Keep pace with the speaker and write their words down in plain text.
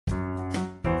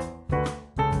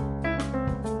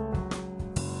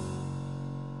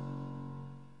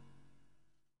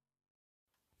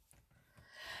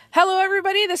Hello,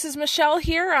 everybody. This is Michelle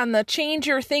here on the Change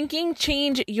Your Thinking,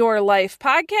 Change Your Life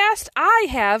podcast. I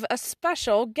have a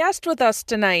special guest with us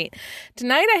tonight.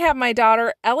 Tonight, I have my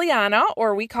daughter, Eliana,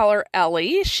 or we call her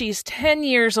Ellie. She's 10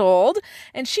 years old,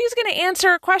 and she's going to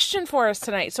answer a question for us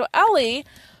tonight. So, Ellie,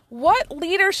 what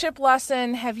leadership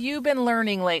lesson have you been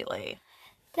learning lately?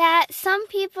 That some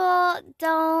people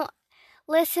don't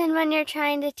listen when you're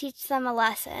trying to teach them a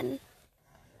lesson.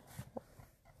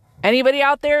 Anybody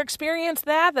out there experience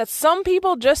that? That some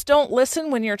people just don't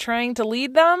listen when you're trying to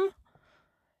lead them?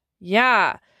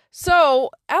 Yeah.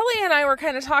 So Ellie and I were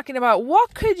kind of talking about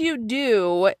what could you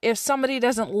do if somebody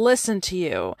doesn't listen to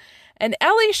you? And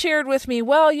Ellie shared with me,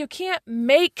 well, you can't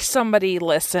make somebody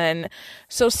listen.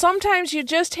 So sometimes you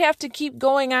just have to keep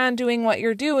going on doing what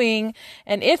you're doing.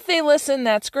 And if they listen,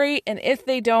 that's great. And if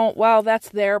they don't, well, that's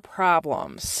their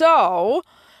problem. So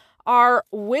our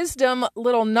wisdom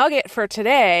little nugget for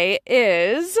today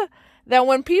is that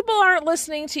when people aren't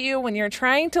listening to you, when you're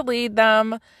trying to lead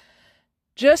them,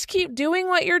 just keep doing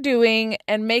what you're doing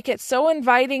and make it so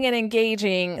inviting and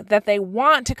engaging that they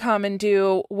want to come and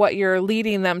do what you're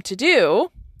leading them to do.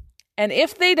 And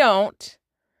if they don't,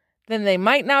 then they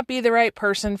might not be the right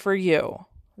person for you.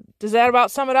 Does that about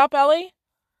sum it up, Ellie?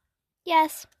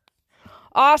 Yes.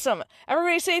 Awesome.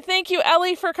 Everybody say thank you,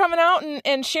 Ellie, for coming out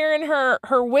and sharing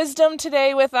her wisdom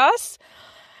today with us.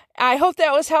 I hope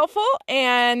that was helpful,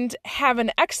 and have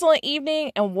an excellent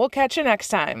evening, and we'll catch you next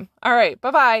time. All right.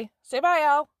 Bye-bye. Say bye,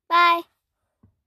 Elle. Bye.